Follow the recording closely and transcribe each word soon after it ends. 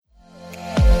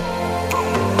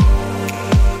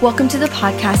Welcome to the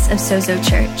podcast of Sozo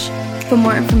Church. For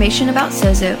more information about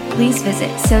Sozo, please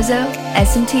visit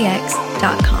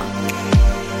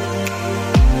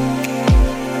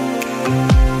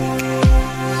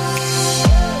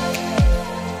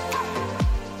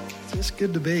It's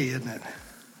good to be, isn't it?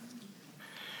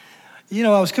 You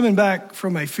know, I was coming back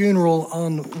from a funeral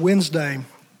on Wednesday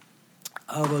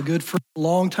of a good friend,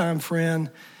 longtime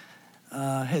friend,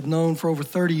 had known for over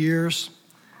 30 years.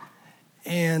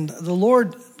 And the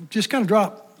Lord just kind of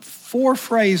dropped 4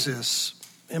 phrases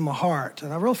in my heart.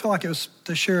 And I really feel like it was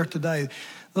to share today.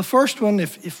 The first one,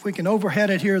 if we can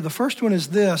overhead it here, the first one is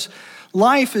this: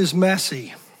 life is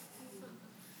messy.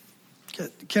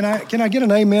 Can I get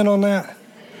an amen on that?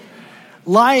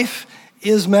 Life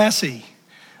is messy.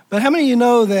 But how many of you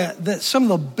know that some of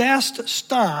the best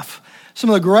stuff,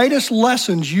 some of the greatest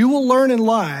lessons you will learn in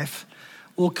life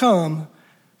will come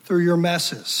through your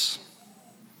messes?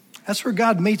 That's where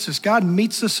God meets us. God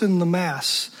meets us in the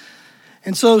mess.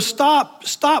 And so stop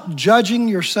judging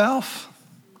yourself.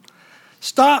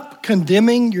 Stop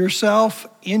condemning yourself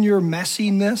in your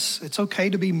messiness. It's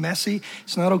okay to be messy.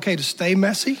 It's not okay to stay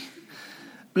messy,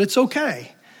 but it's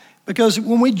okay. Because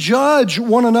when we judge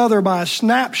one another by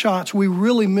snapshots, we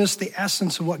really miss the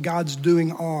essence of what God's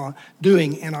doing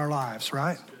in our lives,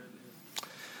 right?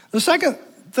 The second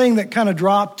thing that kind of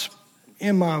dropped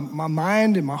in my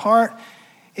mind, in my heart,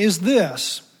 is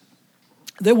this: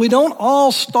 that we don't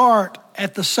all start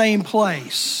at the same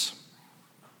place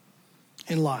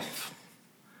in life.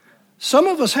 Some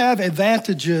of us have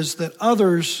advantages that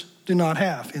others do not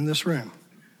have in this room,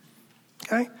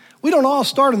 okay? We don't all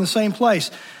start in the same place.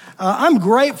 I'm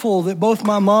grateful that both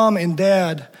my mom and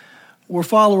dad were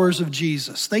followers of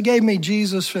Jesus. They gave me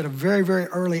Jesus at a very, very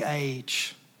early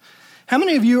age. How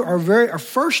many of you are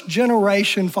first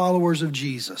generation followers of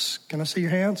Jesus? Can I see your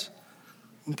hands?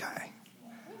 Okay.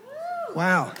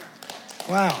 Wow.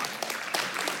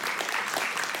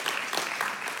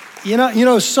 You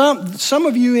know, some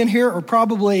of you in here are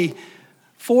probably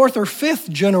 4th or 5th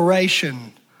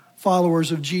generation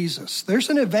followers of Jesus.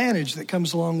 There's an advantage that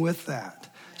comes along with that.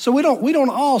 So we don't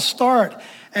all start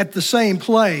at the same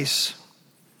place.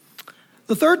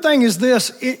 The third thing is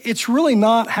this: it's really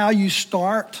not how you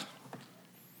start.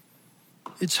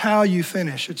 It's how you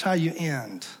finish. It's how you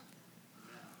end.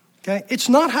 Okay? It's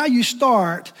not how you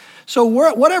start. So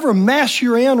whatever mess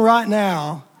you're in right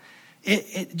now,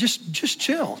 just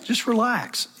chill, just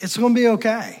relax. It's going to be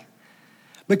okay.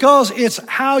 Because it's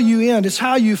how you end, it's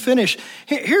how you finish.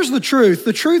 Here's the truth.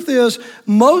 The truth is,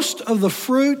 most of the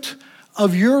fruit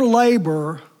of your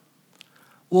labor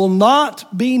will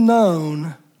not be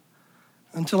known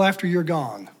until after you're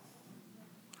gone.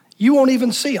 You won't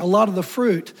even see a lot of the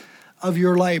fruit of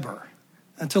your labor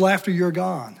until after you're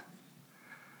gone.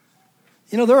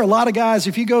 You know, there are a lot of guys,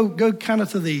 if you go kind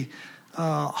of to the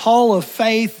Hall of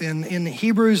Faith in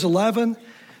Hebrews 11,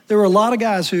 there were a lot of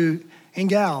guys and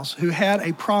gals who had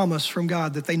a promise from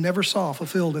God that they never saw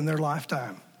fulfilled in their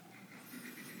lifetime.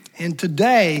 And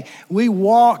today, we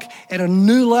walk at a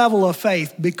new level of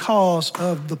faith because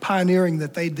of the pioneering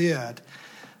that they did.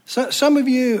 So, some of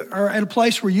you are at a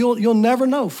place where you'll never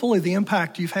know fully the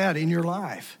impact you've had in your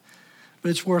life,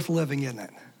 but it's worth living, isn't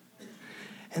it?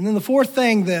 And then the fourth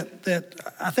thing that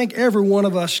I think every one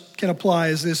of us can apply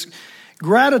is this: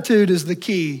 gratitude is the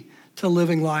key to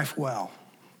living life well.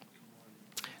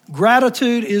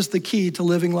 Gratitude is the key to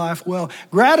living life well.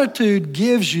 Gratitude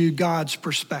gives you God's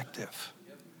perspective.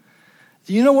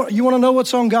 Do you know what you want to know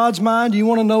what's on God's mind? Do you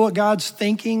want to know what God's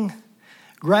thinking?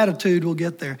 Gratitude will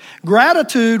get there.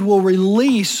 Gratitude will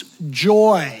release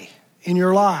joy in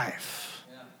your life.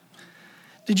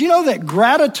 Did you know that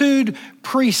gratitude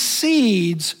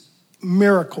precedes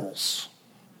miracles?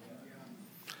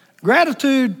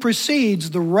 Gratitude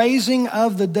precedes the raising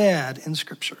of the dead in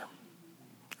Scripture.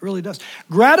 It really does.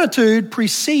 Gratitude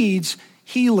precedes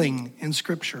healing in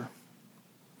Scripture.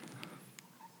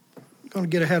 I'm going to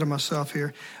get ahead of myself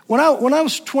here. When I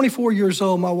was 24 years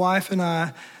old, my wife and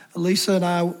I, Lisa and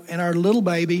I, and our little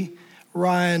baby,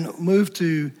 Ryan, moved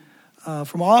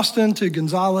from Austin to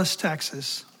Gonzales,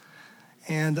 Texas.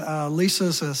 And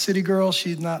Lisa's a city girl.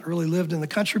 She'd not really lived in the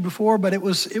country before, but it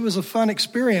was a fun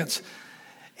experience.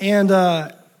 And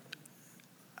when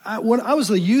I was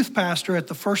the youth pastor at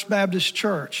the First Baptist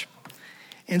Church.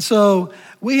 And so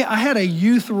I had a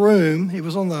youth room. It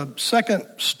was on the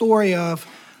 2nd story of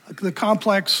the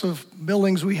complex of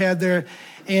buildings we had there.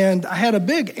 And I had a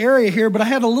big area here, but I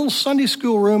had a little Sunday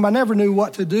school room I never knew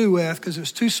what to do with because it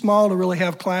was too small to really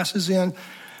have classes in.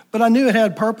 But I knew it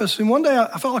had purpose. And one day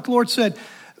I felt like the Lord said,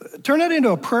 turn that into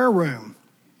a prayer room.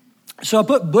 So I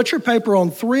put butcher paper on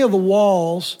 3 of the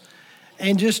walls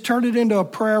and just turned it into a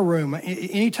prayer room.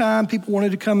 Anytime people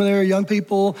wanted to come in there, young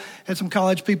people, had some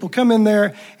college people come in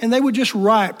there, and they would just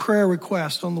write prayer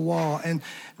requests on the wall. And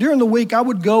during the week, I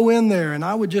would go in there and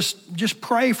I would just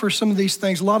pray for some of these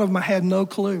things. A lot of them I had no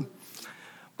clue.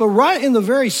 But right in the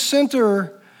very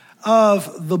center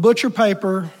of the butcher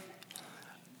paper,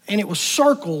 and it was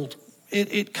circled,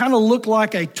 it kind of looked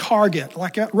like a target,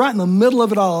 like right in the middle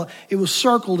of it all, it was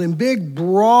circled in big,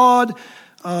 broad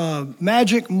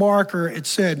magic marker. It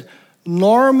said,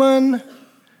 Norman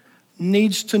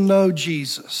needs to know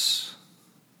Jesus.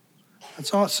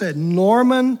 That's all it said.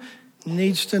 Norman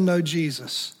needs to know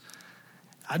Jesus.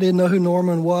 I didn't know who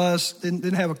Norman was,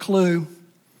 didn't have a clue.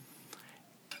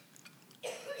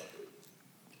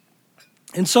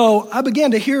 And so I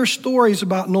began to hear stories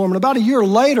about Norman. About a year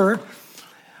later,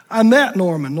 I met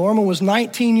Norman. Norman was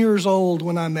 19 years old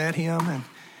when I met him,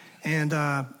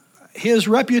 and his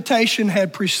reputation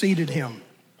had preceded him.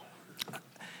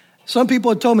 Some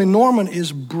people had told me Norman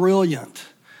is brilliant.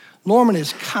 Norman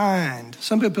is kind.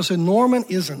 Some people said Norman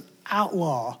is an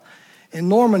outlaw. And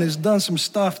Norman has done some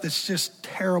stuff that's just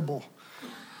terrible.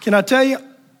 Can I tell you,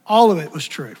 all of it was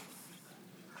true.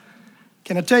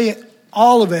 Can I tell you,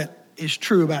 all of it is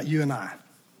true about you and I,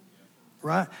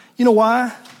 right? You know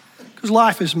why? Because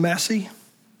life is messy.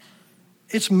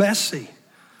 It's messy.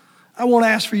 I won't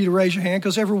ask for you to raise your hand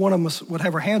because every one of us would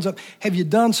have our hands up. Have you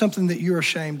done something that you're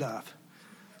ashamed of?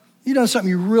 You done something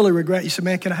you really regret. You said,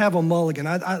 man, can I have a mulligan?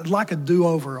 I'd like a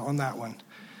do-over on that one.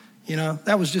 You know,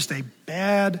 that was just a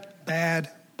bad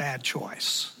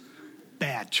choice.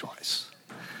 Bad choice.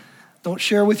 Don't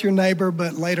share with your neighbor,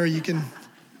 but later you can.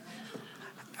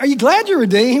 Are you glad you're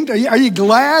redeemed? Are you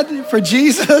glad for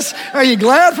Jesus? Are you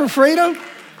glad for freedom?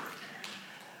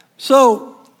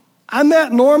 So I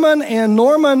met Norman, and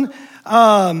Norman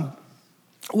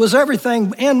was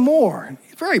everything and more.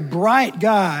 Very bright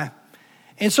guy.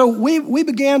 And so we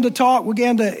began to talk, we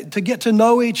began to get to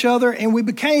know each other, and we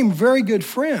became very good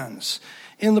friends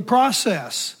in the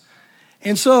process.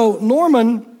 And so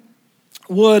Norman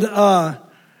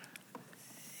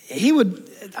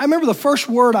I remember the first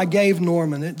word I gave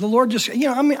Norman. The Lord just,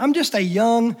 I'm just a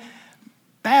young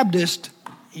Baptist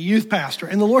youth pastor,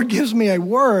 and the Lord gives me a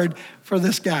word for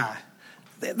this guy.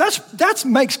 That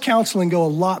makes counseling go a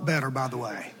lot better, by the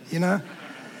way, you know?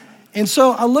 And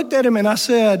so I looked at him and I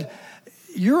said,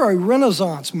 you're a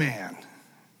Renaissance man.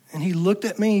 And he looked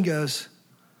at me and goes,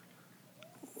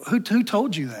 who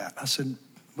told you that? I said,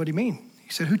 what do you mean? He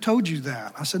said, who told you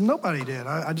that? I said, nobody did.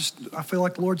 I feel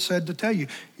like the Lord said to tell you,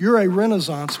 you're a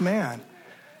Renaissance man.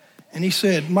 And he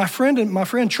said, my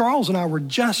friend Charles and I were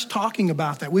just talking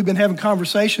about that. We've been having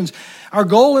conversations. Our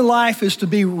goal in life is to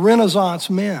be Renaissance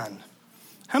men.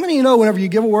 How many of you know whenever you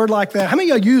give a word like that, how many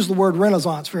of you use the word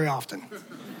Renaissance very often?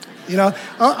 You know,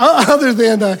 other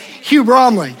than Hugh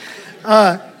Bromley.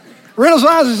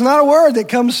 Renaissance is not a word that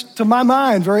comes to my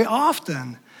mind very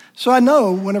often. So I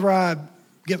know whenever I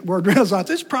get the word Renaissance,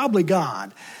 it's probably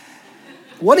God.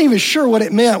 Wasn't even sure what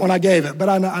it meant when I gave it, but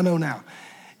I know now.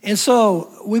 And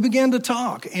so we began to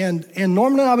talk, and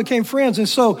Norman and I became friends. And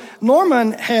so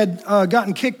Norman had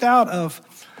gotten kicked out of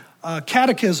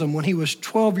catechism when he was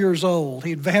 12 years old.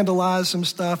 He'd vandalized some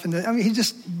stuff, and he'd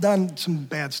just done some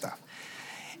bad stuff.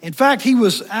 In fact, he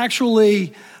was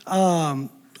actually on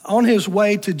his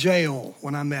way to jail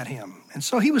when I met him. And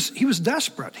so he was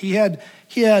desperate. He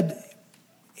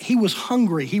was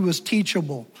hungry. He was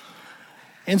teachable.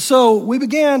 And so we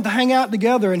began to hang out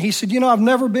together, and he said, I've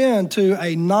never been to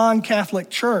a non-Catholic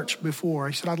church before.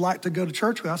 He said, I'd like to go to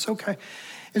church with you. I said, okay.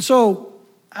 And so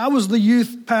I was the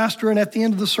youth pastor, and at the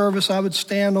end of the service, I would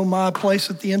stand on my place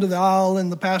at the end of the aisle,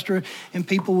 and the pastor and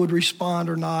people would respond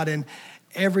or not. And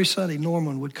every Sunday,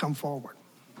 Norman would come forward.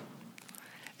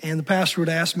 And the pastor would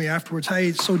ask me afterwards,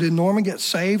 hey, so did Norman get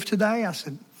saved today? I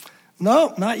said,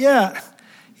 no, not yet.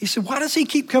 He said, why does he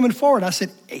keep coming forward? I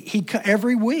said,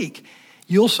 every week.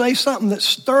 You'll say something that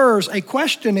stirs a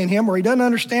question in him, or he doesn't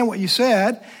understand what you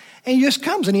said, and he just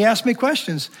comes and he asks me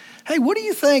questions. Hey, what do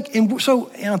you think? And I'm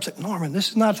saying, Norman, this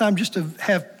is not a time just to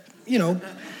have,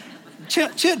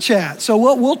 chit chat. So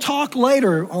we'll talk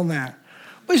later on that.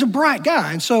 But he's a bright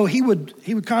guy, and so he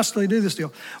would constantly do this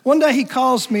deal. One day he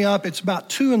calls me up. It's about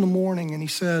 2 a.m, and he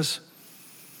says,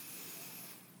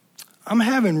 I'm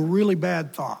having really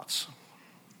bad thoughts.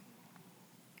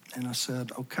 And I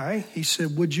said, okay. He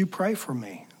said, would you pray for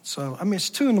me? So, it's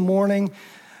 2 a.m.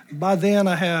 By then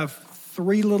I have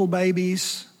 3 little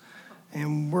babies,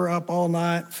 and we're up all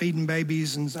night feeding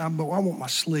babies, and I want my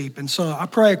sleep. And so I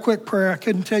pray a quick prayer. I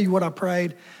couldn't tell you what I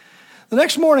prayed. The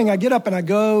next morning I get up and I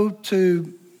go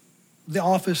to the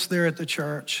office there at the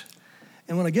church.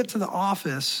 And when I get to the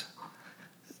office,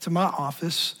 to my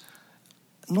office,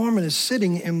 Norman is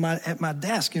sitting at my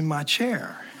desk in my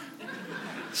chair.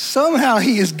 Somehow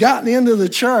he has gotten into the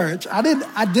church. I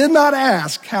did not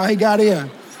ask how he got in.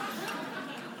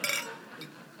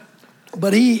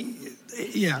 But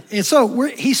and so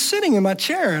he's sitting in my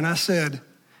chair, and I said,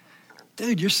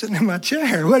 dude, you're sitting in my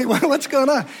chair. What's going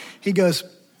on? He goes,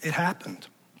 it happened.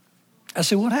 I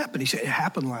said, what happened? He said, it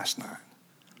happened last night.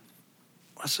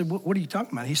 I said, what are you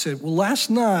talking about? He said, well, last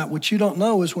night, what you don't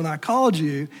know is when I called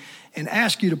you and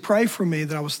asked you to pray for me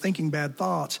that I was thinking bad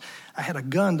thoughts, I had a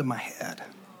gun to my head.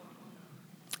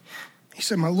 He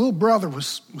said, my little brother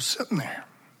was sitting there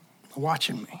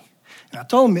watching me. And I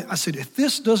told him, I said, if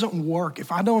this doesn't work,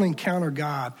 if I don't encounter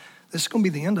God, this is going to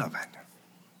be the end of it.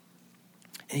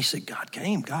 And he said, God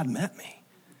came, God met me.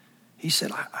 He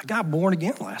said, I got born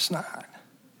again last night.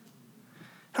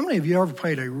 How many of you ever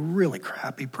prayed a really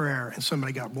crappy prayer and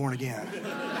somebody got born again?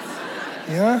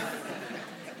 Yeah?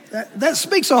 That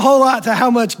speaks a whole lot to how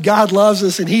much God loves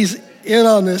us, and he's in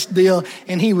on this deal,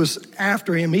 and he was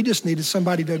after him. He just needed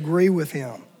somebody to agree with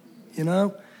him, you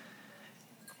know?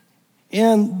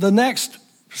 In the next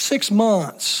 6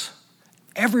 months,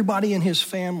 everybody in his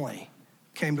family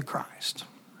came to Christ.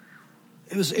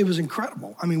 It was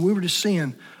incredible. I mean, we were just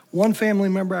seeing one family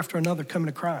member after another coming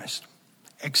to Christ,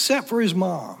 except for his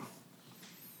mom.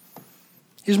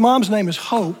 His mom's name is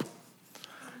Hope,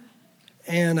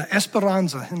 and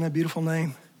Esperanza, isn't that a beautiful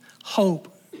name?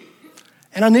 Hope.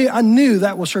 And I knew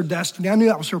that was her destiny. I knew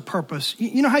that was her purpose.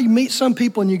 You know how you meet some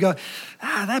people and you go,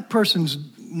 that person's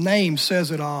name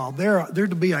says it all. They're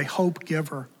to be a hope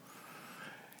giver.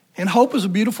 And Hope was a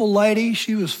beautiful lady.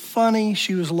 She was funny.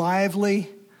 She was lively.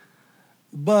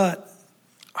 But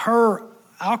her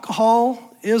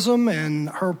alcoholism and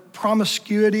her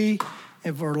promiscuity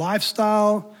and her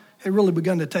lifestyle had really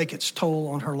begun to take its toll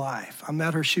on her life. I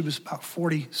met her. She was about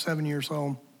 47 years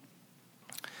old.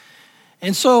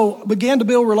 And so began to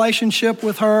build a relationship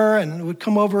with her and would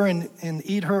come over and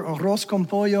eat her arroz con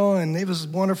pollo, and it was a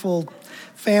wonderful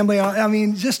family. I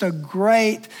mean, just a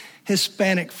great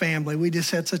Hispanic family. We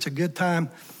just had such a good time.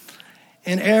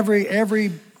 And every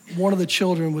one of the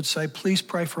children would say, please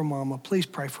pray for Mama, please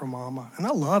pray for Mama. And I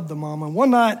loved the Mama.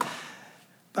 One night,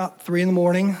 about 3 in the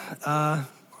morning,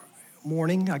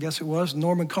 I guess it was,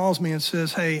 Norman calls me and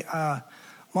says, hey,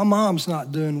 my mom's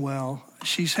not doing well.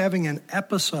 She's having an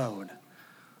episode.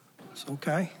 It's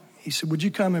okay. He said, would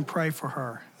you come and pray for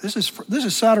her? This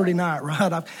is Saturday night,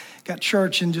 right? I've got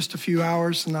church in just a few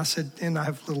hours. And I said, and I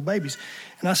have little babies.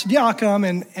 And I said, yeah, I'll come.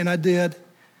 And I did.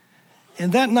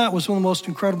 And that night was one of the most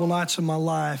incredible nights of my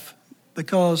life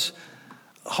because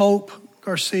Hope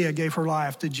Garcia gave her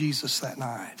life to Jesus that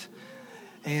night.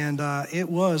 And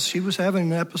she was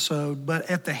having an episode,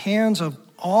 but at the hands of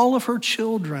all of her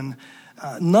children,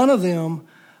 none of them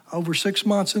over 6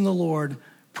 months in the Lord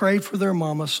prayed for their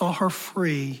mama, saw her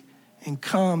free, and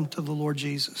come to the Lord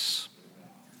Jesus.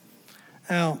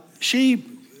 Now,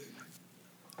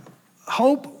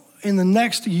 Hope, in the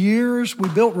next years, we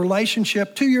built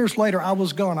relationship. 2 years later, I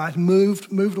was gone. I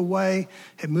moved away,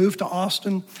 had moved to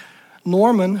Austin.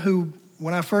 Norman, who,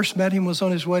 when I first met him, was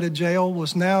on his way to jail,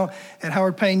 was now at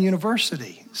Howard Payne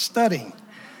University studying.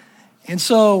 And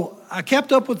so I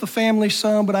kept up with the family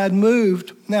some, but I'd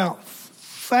moved. Now,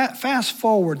 fast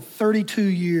forward 32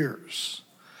 years.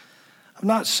 I've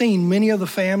not seen many of the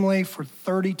family for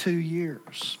 32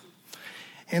 years.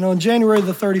 And on January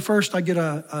the 31st, I get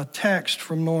a text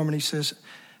from Norman. He says,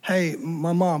 hey,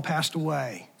 my mom passed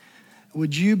away.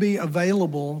 Would you be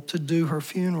available to do her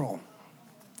funeral?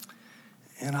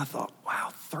 And I thought,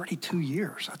 wow, 32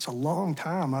 years. That's a long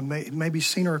time. I maybe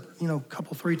seen her, a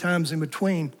couple, 3 times in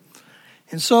between.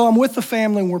 And so I'm with the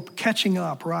family, and we're catching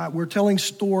up, right? We're telling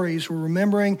stories, we're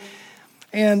remembering.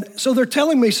 And so they're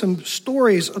telling me some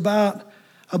stories about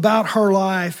her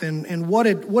life and what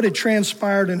had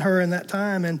transpired in her in that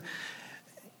time. And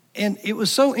it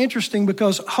was so interesting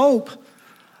because Hope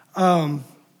was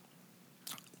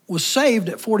saved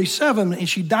at 47, and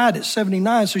she died at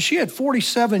 79. So she had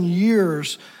 47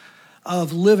 years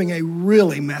of living a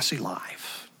really messy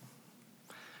life.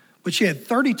 But she had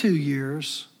 32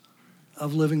 years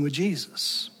of living with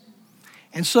Jesus.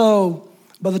 And so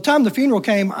by the time the funeral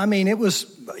came, it was,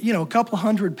 a couple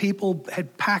hundred people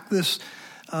had packed this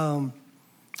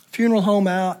funeral home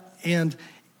out. And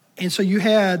so you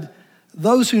had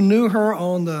those who knew her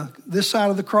on this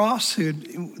side of the cross,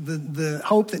 the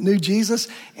Hope that knew Jesus,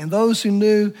 and those who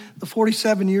knew the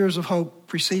 47 years of hope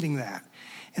preceding that.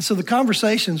 And so the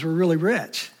conversations were really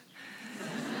rich.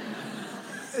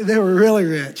 They were really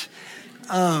rich.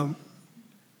 But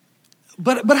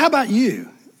how about you?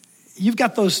 You've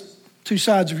got those two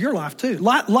sides of your life too.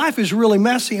 Life is really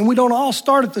messy, and we don't all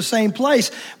start at the same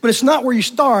place, but it's not where you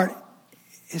start,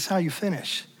 it's how you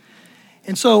finish.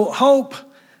 And so Hope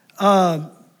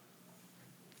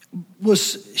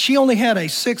she only had a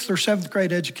 6th or 7th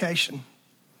grade education.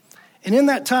 And in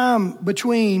that time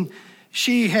between,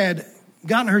 she had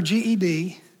gotten her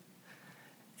GED,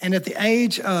 and at the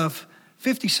age of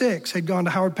 56 had gone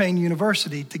to Howard Payne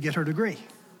University to get her degree.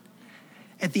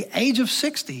 At the age of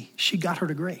 60, she got her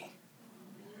degree.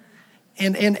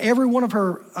 And every one of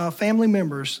her family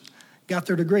members got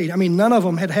their degree. I mean, none of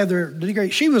them had their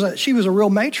degree. She was a real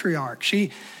matriarch.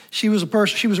 She was a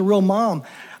person. She was a real mom.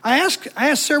 I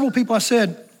asked several people. I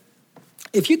said,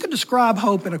 if you could describe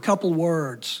Hope in a couple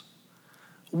words,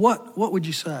 what would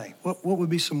you say? What would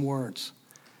be some words?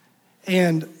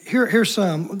 And here's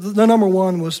some. The number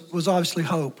one was obviously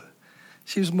hope.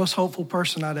 She was the most hopeful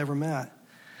person I'd ever met.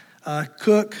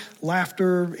 Cook,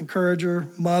 laughter, encourager,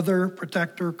 mother,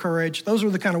 protector, courage. Those were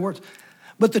the kind of words.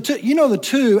 But the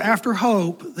two after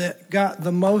hope that got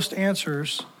the most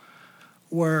answers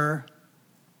were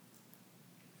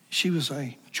she was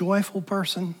a joyful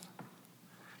person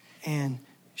and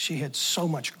she had so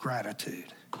much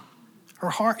gratitude. Her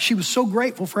heart, she was so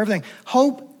grateful for everything.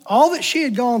 Hope, all that she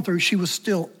had gone through, she was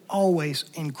still always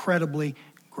incredibly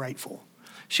grateful.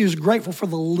 She was grateful for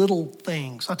the little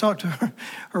things. I talked to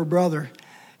her brother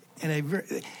in a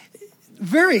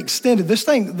very extended,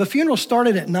 the funeral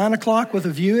started at 9:00 with a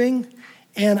viewing.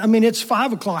 And I mean, it's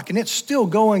 5:00 and it's still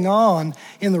going on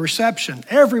in the reception.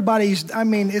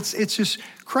 It's just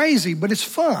crazy, but it's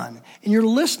fun. And you're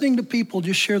listening to people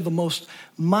just share the most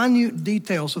minute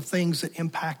details of things that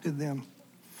impacted them.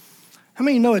 How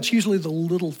many know it's usually the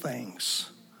little things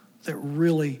that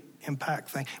really impact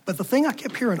things? But the thing I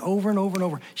kept hearing over and over and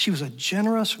over, she was a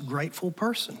generous, grateful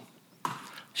person.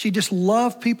 She just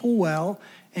loved people well,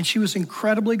 and she was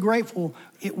incredibly grateful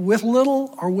with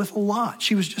little or with a lot.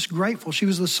 She was just grateful. She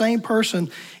was the same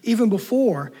person even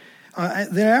before,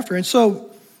 than after. And so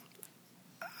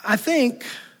I think,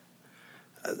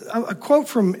 a quote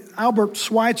from Albert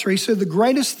Schweitzer, he said, the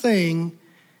greatest thing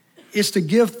is to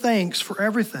give thanks for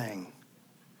everything.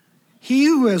 He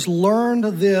who has learned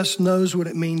this knows what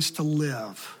it means to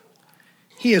live.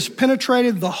 He has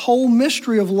penetrated the whole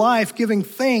mystery of life, giving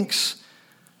thanks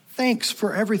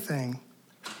for everything.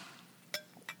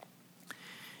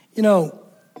 You know,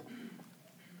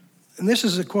 and this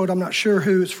is a quote, I'm not sure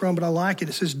who it's from, but I like it.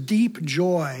 It says, deep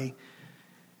joy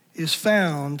is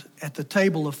found at the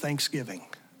table of thanksgiving.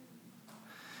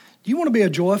 Do you want to be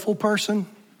a joyful person?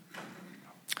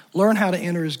 Learn how to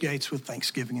enter his gates with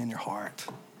thanksgiving in your heart,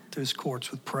 to his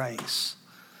courts with praise.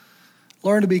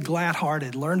 Learn to be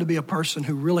glad-hearted. Learn to be a person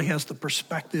who really has the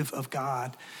perspective of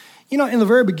God. You know, in the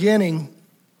very beginning,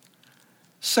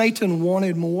 Satan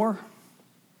wanted more.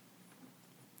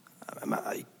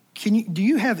 Do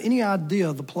you have any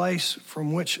idea the place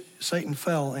from which Satan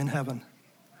fell in heaven?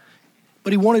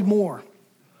 But he wanted more.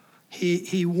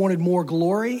 He wanted more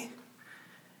glory.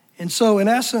 And so, in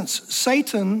essence,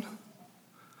 Satan,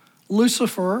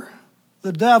 Lucifer,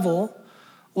 the devil,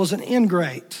 was an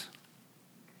ingrate.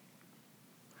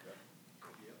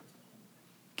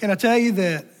 Can I tell you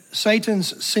that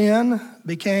Satan's sin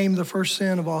became the first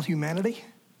sin of all humanity?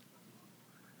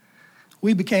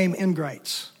 We became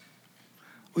ingrates.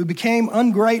 We became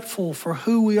ungrateful for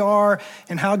who we are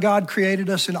and how God created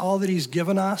us and all that he's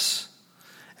given us.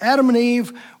 Adam and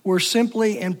Eve were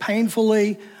simply and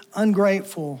painfully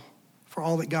ungrateful for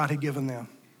all that God had given them.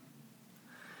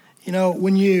 You know,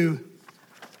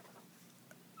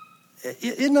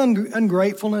 isn't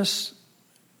ungratefulness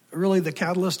really the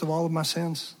catalyst of all of my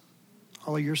sins?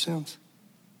 All of your sins?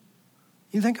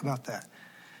 You think about that.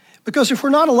 Because if we're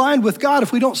not aligned with God,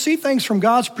 if we don't see things from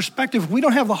God's perspective, if we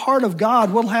don't have the heart of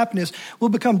God, what will happen is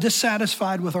we'll become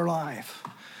dissatisfied with our life.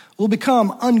 We'll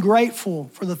become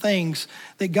ungrateful for the things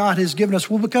that God has given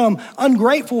us. We'll become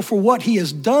ungrateful for what he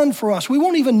has done for us. We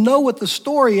won't even know what the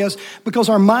story is because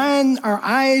our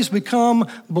eyes become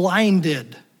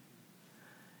blinded.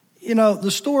 You know,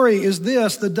 the story is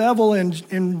this. The devil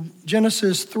in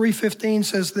Genesis 3:15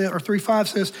 says that, or 3:5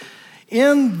 says,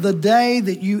 in the day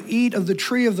that you eat of the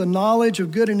tree of the knowledge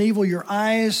of good and evil, your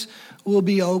eyes will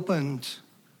be opened.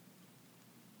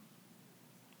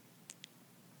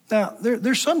 Now,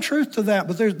 there's some truth to that,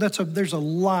 but there's a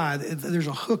lie. There's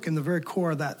a hook in the very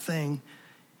core of that thing.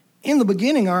 In the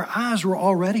beginning, our eyes were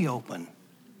already open.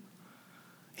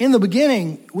 In the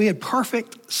beginning, we had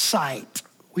perfect sight.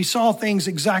 We saw things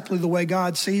exactly the way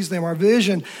God sees them. Our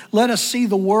vision let us see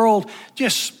the world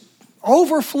just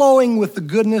overflowing with the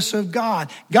goodness of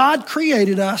God. God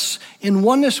created us in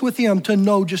oneness with Him to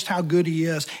know just how good He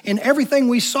is. And everything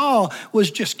we saw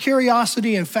was just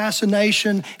curiosity and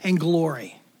fascination and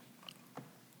glory.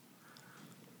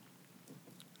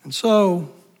 And so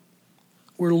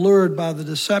we're lured by the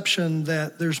deception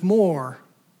that there's more.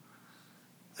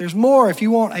 There's more. If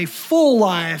you want a full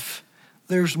life,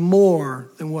 there's more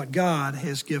than what God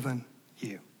has given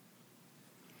you.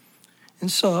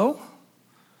 And so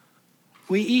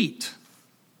we eat.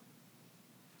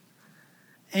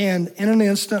 And in an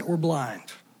instant, we're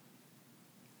blind.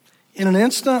 In an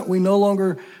instant, we no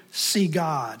longer see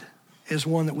God as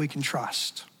one that we can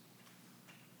trust.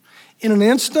 In an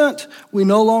instant, we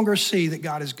no longer see that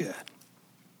God is good.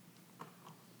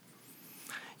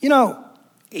 You know,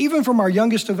 even from our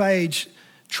youngest of age,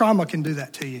 trauma can do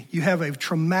that to you. You have a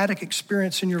traumatic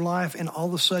experience in your life, and all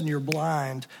of a sudden you're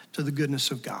blind to the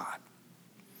goodness of God.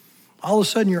 All of a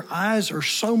sudden your eyes are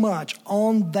so much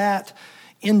on that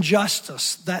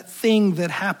injustice, that thing that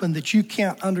happened that you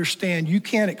can't understand, you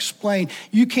can't explain,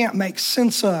 you can't make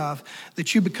sense of,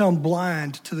 that you become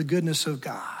blind to the goodness of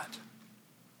God.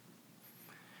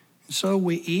 And so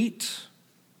we eat,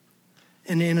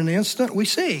 and in an instant we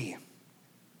see.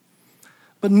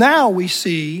 But now we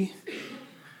see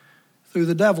through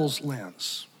the devil's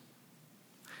lens.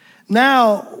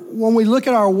 Now, when we look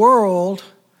at our world,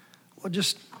 well,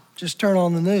 just turn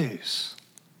on the news.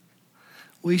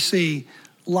 We see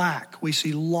lack, we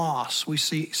see loss, we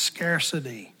see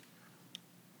scarcity,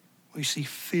 we see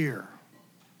fear.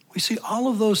 We see all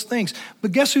of those things.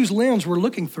 But guess whose lens we're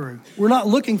looking through? We're not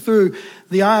looking through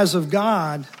the eyes of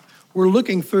God. We're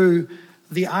looking through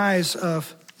the eyes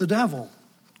of the devil.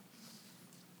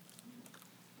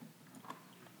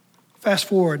 Fast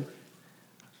forward.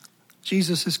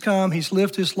 Jesus has come. He's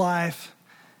lived his life.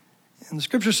 And the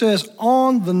scripture says,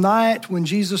 on the night when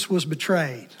Jesus was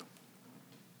betrayed,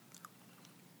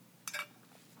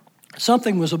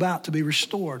 something was about to be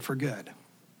restored for good.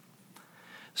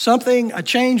 A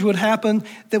change would happen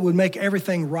that would make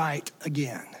everything right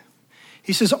again.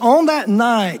 He says, on that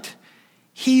night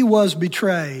he was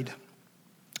betrayed,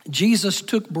 Jesus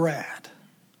took bread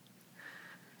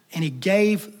and he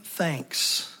gave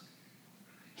thanks.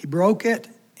 He broke it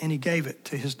and he gave it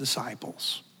to his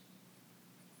disciples.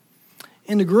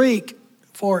 In the Greek,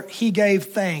 for he gave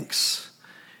thanks,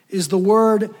 is the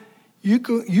word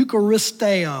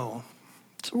Eucharisteo.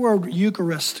 It's the word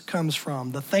Eucharist comes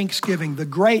from, the Thanksgiving, the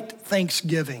great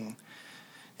Thanksgiving.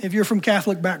 If you're from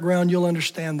Catholic background, you'll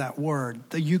understand that word,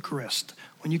 the Eucharist.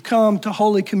 When you come to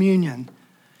Holy Communion,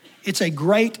 it's a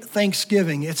great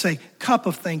Thanksgiving. It's a cup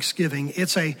of thanksgiving.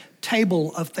 It's a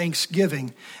table of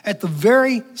thanksgiving. At the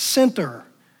very center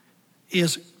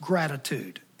is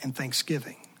gratitude and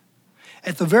thanksgiving.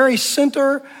 At the very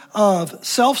center of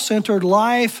self-centered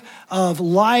life, of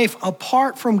life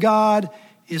apart from God,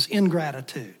 is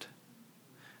ingratitude.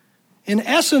 In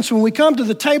essence, when we come to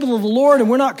the table of the Lord, and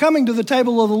we're not coming to the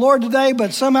table of the Lord today,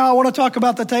 but somehow I want to talk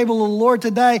about the table of the Lord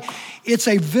today, it's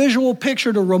a visual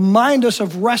picture to remind us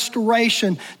of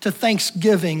restoration to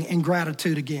thanksgiving and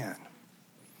gratitude again.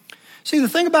 See, the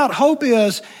thing about Hope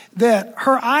is that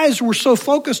her eyes were so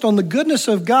focused on the goodness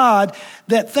of God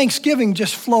that thanksgiving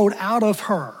just flowed out of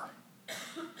her.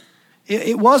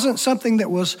 It wasn't something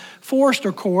that was forced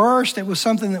or coerced. It was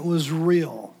something that was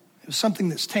real. It was something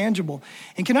that's tangible.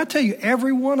 And can I tell you,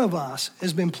 every one of us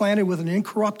has been planted with an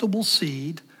incorruptible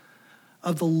seed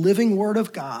of the living Word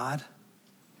of God.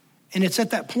 And it's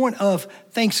at that point of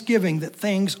thanksgiving that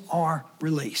things are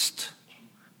released.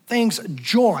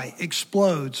 Joy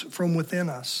explodes from within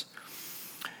us.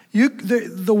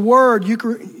 The word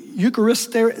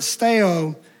Eucharisteo,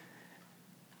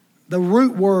 the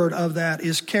root word of that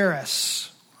is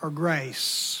charis, or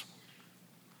grace.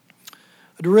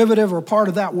 A derivative or part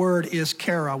of that word is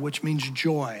chara, which means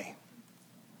joy.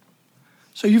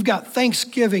 So you've got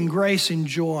thanksgiving, grace, and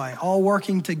joy all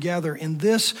working together in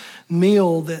this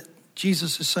meal that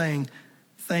Jesus is saying,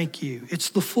 thank you. It's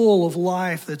the full of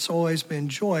life that's always been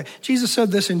joy. Jesus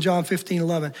said this in John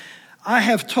 15:11. I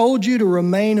have told you to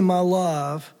remain in my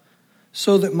love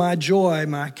so that my joy,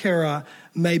 my chara,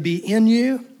 may be in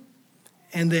you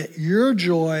and that your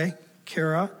joy,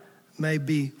 chara, may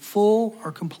be full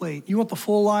or complete. You want the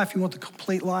full life? You want the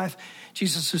complete life?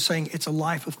 Jesus is saying it's a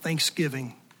life of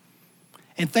thanksgiving.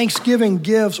 And thanksgiving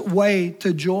gives way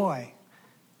to joy.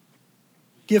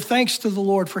 Give thanks to the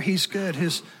Lord for he's good.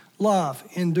 His love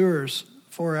endures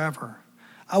forever.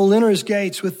 I will enter his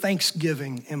gates with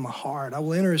thanksgiving in my heart. I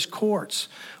will enter his courts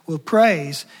with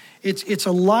praise. It's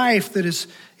a life that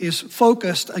is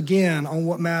focused again on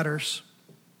what matters.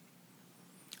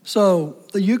 So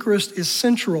the Eucharist is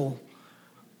central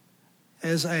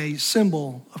as a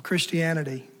symbol of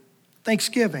Christianity.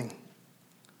 Thanksgiving.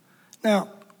 Now,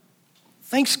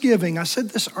 Thanksgiving, I said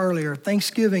this earlier,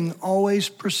 Thanksgiving always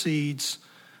precedes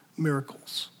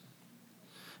miracles.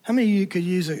 How many of you could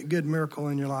use a good miracle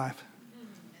in your life?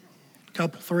 A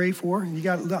couple, 3, 4? You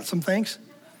got some things?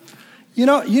 You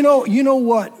know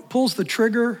what pulls the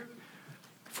trigger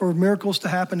for miracles to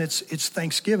happen? It's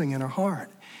thanksgiving in our heart.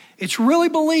 It's really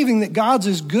believing that God's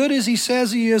as good as he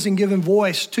says he is and giving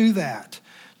voice to that,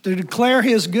 to declare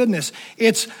his goodness.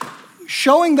 It's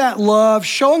showing that love,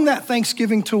 showing that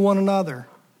thanksgiving to one another.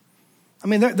 I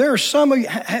mean, there are some of you,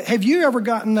 have you ever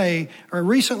gotten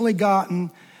recently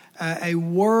gotten a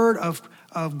word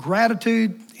of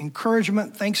gratitude,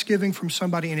 encouragement, thanksgiving from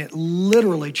somebody, and it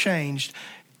literally changed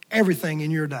everything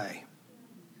in your day?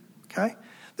 Okay?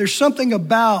 There's something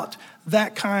about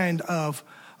that kind of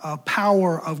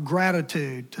power of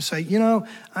gratitude to say,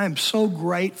 I am so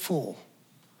grateful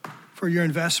for your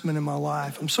investment in my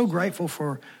life. I'm so grateful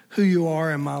for who you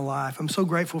are in my life. I'm so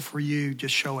grateful for you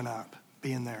just showing up,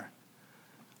 being there.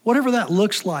 Whatever that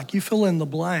looks like, you fill in the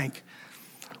blank.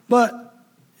 But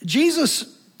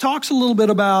Jesus talks a little bit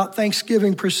about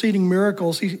Thanksgiving preceding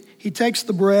miracles. He takes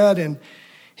the bread and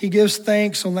he gives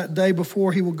thanks on that day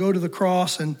before he will go to the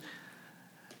cross. And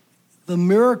the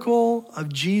miracle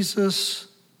of Jesus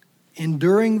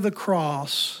enduring the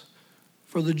cross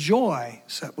for the joy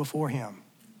set before him.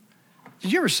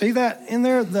 Did you ever see that in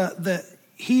there? That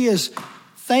he is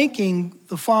thanking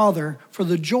the Father for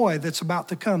the joy that's about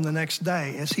to come the next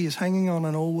day as he is hanging on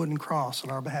an old wooden cross on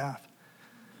our behalf.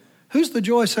 Who's the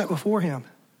joy set before him?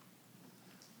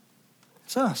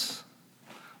 It's us.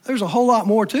 There's a whole lot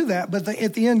more to that, but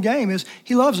at the end game is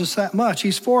he loves us that much.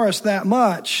 He's for us that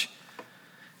much.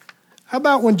 How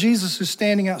about when Jesus is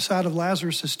standing outside of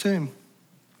Lazarus' tomb?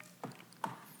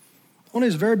 One of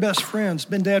his very best friends,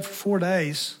 been dead for 4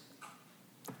 days.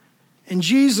 And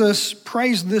Jesus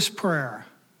prays this prayer.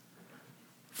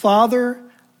 Father,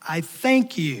 I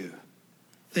thank you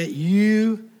that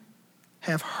you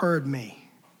have heard me.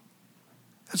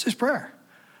 That's his prayer.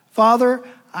 Father,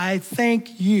 I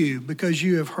thank you because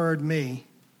you have heard me.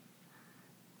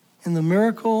 And the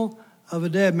miracle of a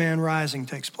dead man rising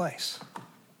takes place.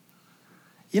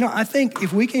 I think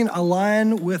if we can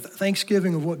align with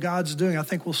thanksgiving of what God's doing, I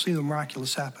think we'll see the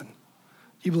miraculous happen. Do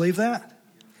you believe that?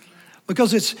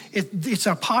 Because it's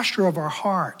a posture of our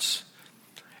hearts.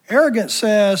 Arrogance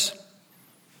says,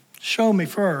 show me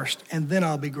first, and then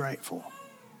I'll be grateful.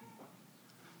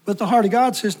 But the heart of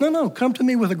God says, no, come to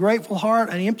me with a grateful heart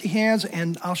and empty hands,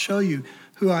 and I'll show you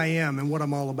who I am and what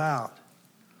I'm all about.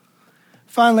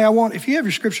 Finally, if you have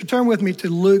your scripture, turn with me to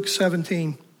Luke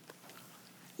 17.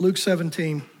 Luke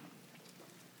 17.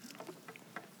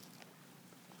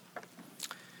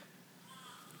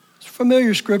 It's a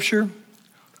familiar scripture.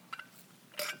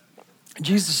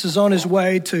 Jesus is on his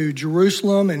way to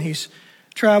Jerusalem, and he's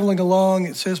traveling along,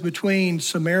 it says, between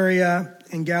Samaria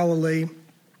and Galilee.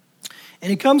 And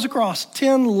he comes across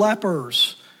 10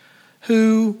 lepers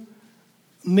who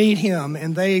meet him,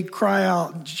 and they cry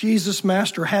out, Jesus,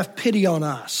 Master, have pity on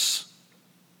us.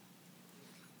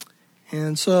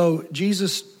 And so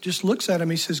Jesus just looks at him.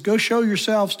 He says, go show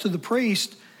yourselves to the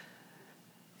priest.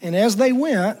 And as they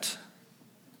went,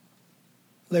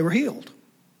 they were healed.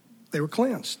 They were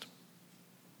cleansed.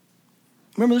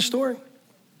 Remember this story?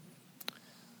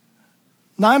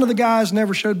 9 of the guys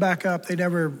never showed back up. They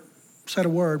never said a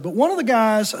word. But one of the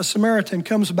guys, a Samaritan,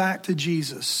 comes back to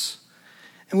Jesus.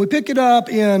 And we pick it up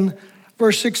in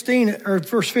verse 16 or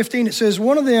verse 15. It says,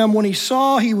 one of them, when he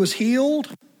saw he was healed,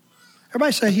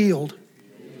 everybody say healed.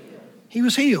 He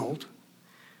was healed.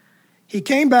 He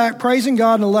came back praising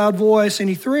God in a loud voice, and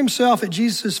he threw himself at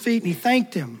Jesus' feet and he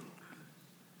thanked him.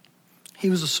 He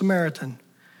was a Samaritan.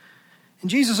 And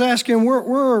Jesus asked him,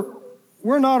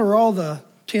 we're not all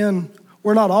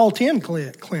 10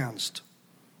 cleansed.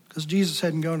 Because Jesus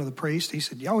hadn't gone to the priest. He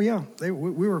said, oh yeah, we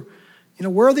were,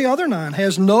 where are the other 9?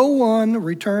 Has no one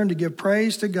returned to give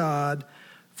praise to God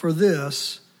for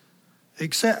this,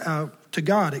 except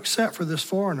for this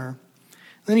foreigner?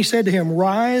 Then he said to him,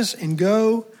 rise and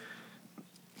go.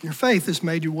 Your faith has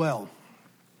made you well.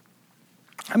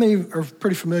 How many are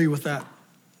pretty familiar with that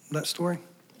story?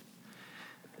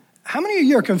 How many of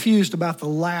you are confused about the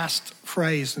last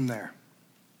phrase in there?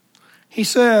 He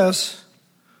says,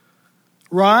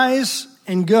 rise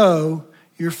and go,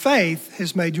 your faith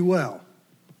has made you well.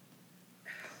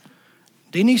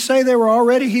 Didn't he say they were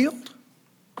already healed?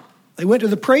 They went to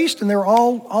the priest and they were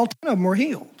all 10 of them were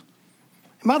healed.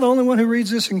 Am I the only one who reads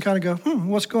this and kind of go,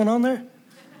 what's going on there?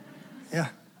 Yeah.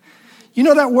 You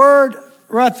know that word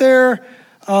right there,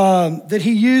 that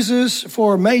he uses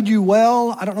for made you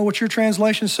well. I don't know what your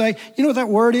translations say. You know what that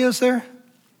word is there?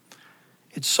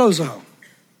 It's sozo.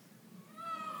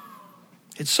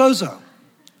 It's sozo.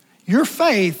 Your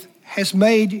faith has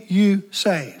made you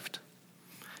saved.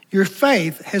 Your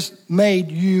faith has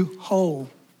made you whole.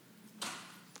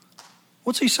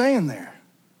 What's he saying there?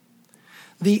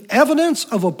 The evidence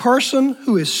of a person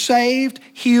who is saved,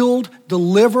 healed,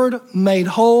 delivered, made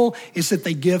whole is that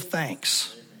they give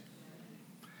thanks.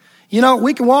 You know,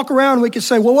 we can walk around and we can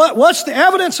say, well, what's the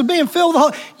evidence of being filled with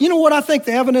the Holy? You know what I think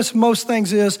the evidence of most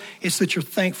things is? It's that you're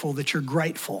thankful, that you're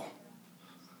grateful.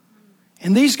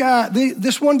 And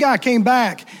this one guy came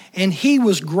back and he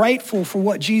was grateful for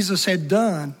what Jesus had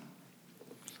done.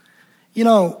 You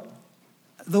know,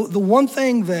 the one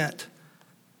thing that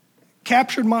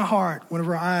captured my heart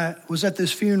whenever I was at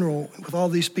this funeral with all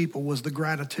these people was the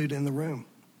gratitude in the room.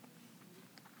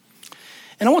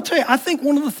 And I want to tell you, I think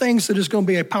one of the things that is going to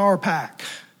be a power pack,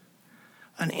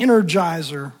 an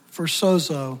energizer for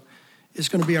Sozo, is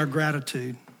going to be our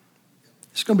gratitude.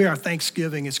 It's going to be our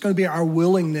thanksgiving. It's going to be our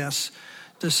willingness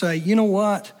to say, you know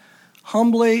what,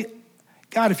 humbly,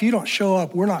 God, if you don't show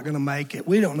up, we're not going to make it.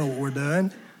 We don't know what we're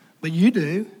doing, but you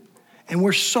do. And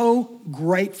we're so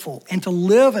grateful. And to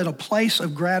live at a place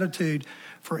of gratitude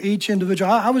for each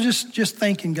individual. I was just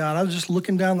thanking God. I was just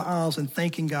looking down the aisles and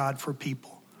thanking God for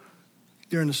people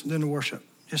during the worship.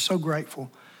 Just so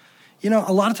grateful. You know,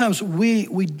 a lot of times we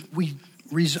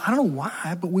I don't know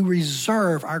why, but we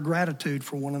reserve our gratitude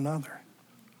for one another.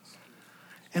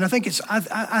 And I think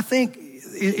I think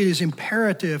it is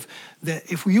imperative that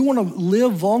if you want to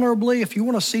live vulnerably, if you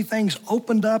want to see things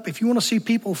opened up, if you want to see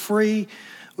people free,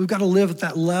 we've got to live at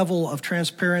that level of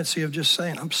transparency of just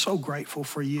saying, I'm so grateful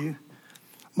for you.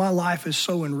 My life is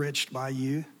so enriched by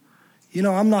you. You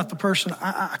know, I'm not the person,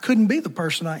 I couldn't be the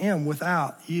person I am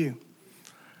without you.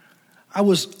 I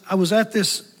was at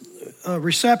this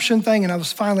reception thing and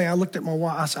I looked at my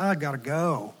wife, I said, I gotta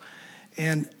go.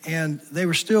 And they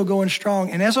were still going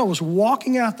strong. And as I was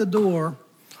walking out the door,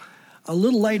 a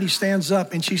little lady stands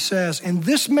up and she says, and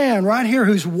this man right here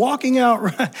who's walking out,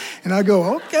 right, and I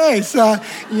go, okay, so,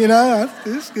 you know,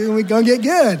 we're gonna get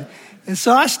good. And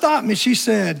so I stopped and she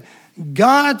said,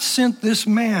 God sent this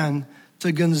man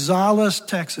to Gonzales,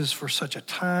 Texas for such a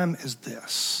time as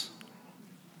this.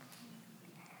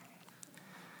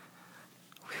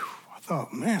 Whew, I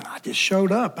thought, man, I just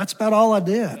showed up. That's about all I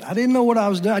did. I didn't know what I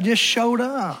was doing. I just showed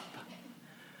up.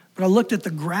 But I looked at the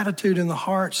gratitude in the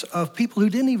hearts of people who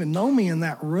didn't even know me in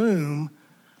that room,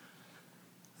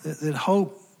 that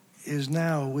hope is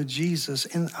now with Jesus.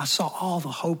 And I saw all the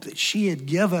hope that she had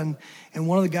given. And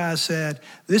one of the guys said,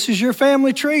 this is your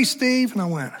family tree, Steve. And I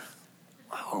went,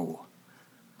 whoa.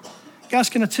 Guys,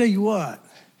 can I tell you what?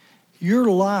 Your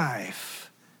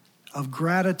life of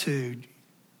gratitude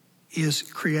is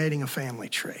creating a family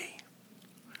tree.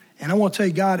 And I want to tell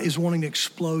you, God is wanting to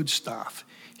explode stuff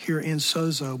here in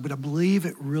Sozo, but I believe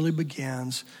it really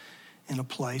begins in a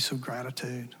place of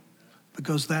gratitude,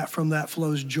 because from that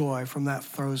flows joy, from that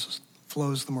flows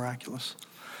the miraculous.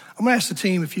 I'm going to ask the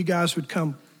team if you guys would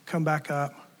come back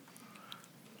up.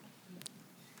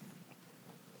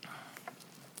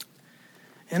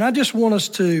 And I just want us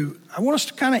to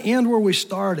kind of end where we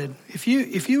started. If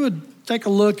you would take a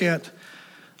look at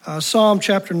Psalm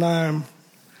chapter 9,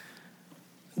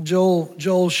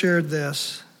 Joel shared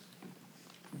this.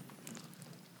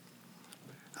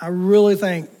 I really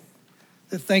think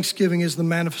that Thanksgiving is the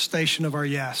manifestation of our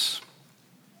yes.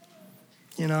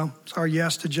 You know, it's our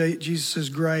yes to Jesus'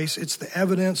 grace. It's the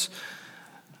evidence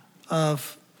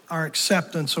of our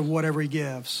acceptance of whatever he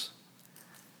gives.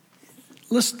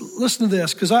 Listen to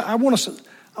this, because I want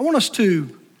us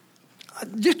to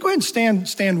just go ahead and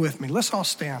stand with me. Let's all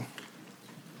stand.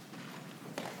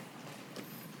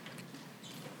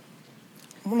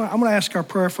 I'm gonna ask our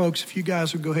prayer folks if you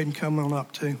guys would go ahead and come on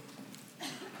up too.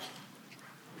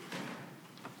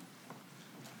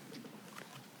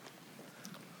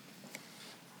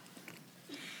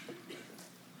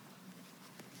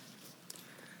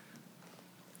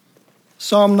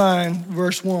 Psalm 9,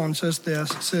 verse 1 says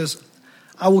this. It says,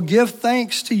 I will give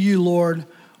thanks to you, Lord,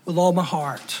 with all my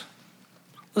heart.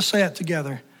 Let's say it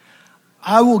together.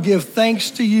 I will give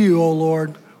thanks to you, O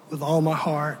Lord, with all my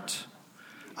heart.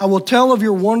 I will tell of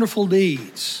your wonderful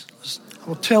deeds. I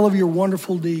will tell of your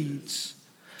wonderful deeds.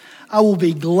 I will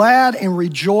be glad and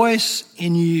rejoice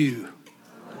in you.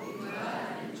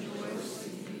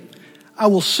 I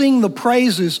will sing the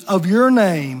praises of your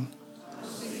name.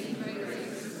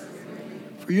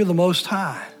 For you're the Most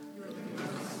High.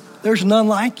 There's none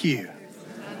like you.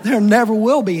 There never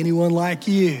will be anyone like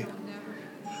you.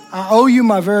 I owe you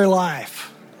my very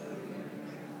life.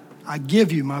 I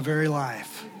give you my very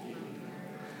life.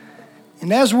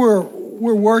 And as we're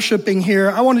worshiping here,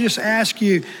 I want to just ask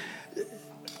you,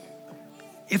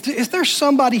 if there's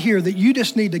somebody here that you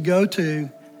just need to go to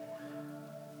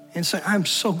and say, I'm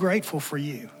so grateful for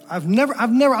you. I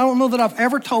don't know that I've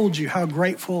ever told you how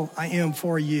grateful I am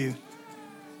for you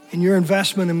and your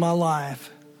investment in my life.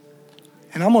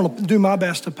 And I'm going to do my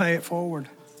best to pay it forward.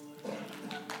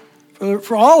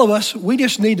 For all of us, we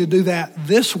just need to do that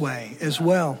this way as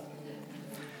well.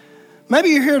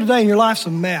 Maybe you're here today and your life's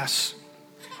a mess.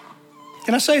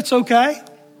 Can I say it's okay?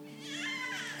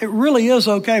 It really is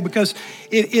okay, because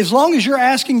as long as you're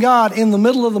asking God in the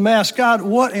middle of the mess, God,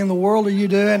 what in the world are you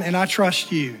doing? And I trust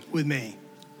you with me.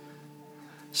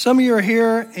 Some of you are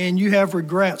here and you have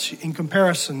regrets and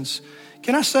comparisons.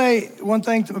 Can I say one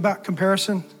thing about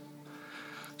comparison?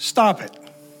 Stop it.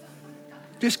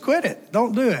 Just quit it.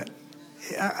 Don't do it.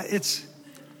 It's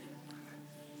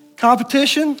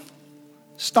competition.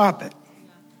 Stop it.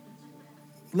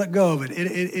 Let go of it.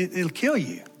 It'll kill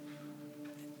you.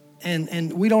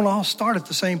 And we don't all start at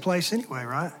the same place anyway,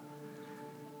 right?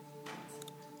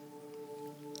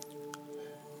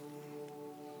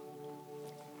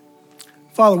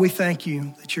 Father, we thank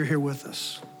you that you're here with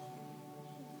us.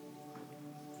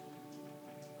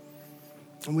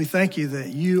 And we thank you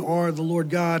that you are the Lord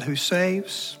God who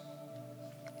saves,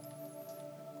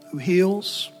 who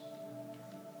heals,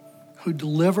 who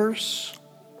delivers,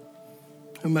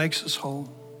 who makes us whole.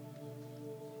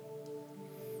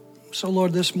 So,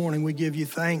 Lord, this morning we give you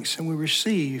thanks and we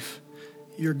receive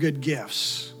your good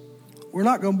gifts. We're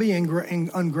not going to be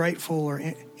ungrateful or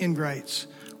ingrates.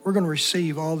 We're going to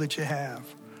receive all that you have.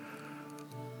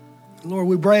 Lord,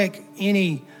 we break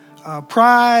any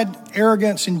pride,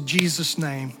 arrogance in Jesus'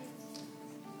 name.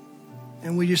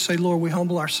 And we just say, Lord, we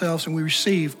humble ourselves and we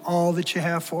receive all that you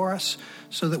have for us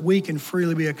so that we can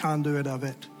freely be a conduit of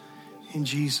it. In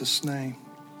Jesus' name,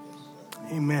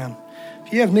 amen.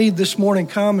 If you have need this morning,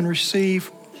 come and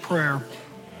receive prayer.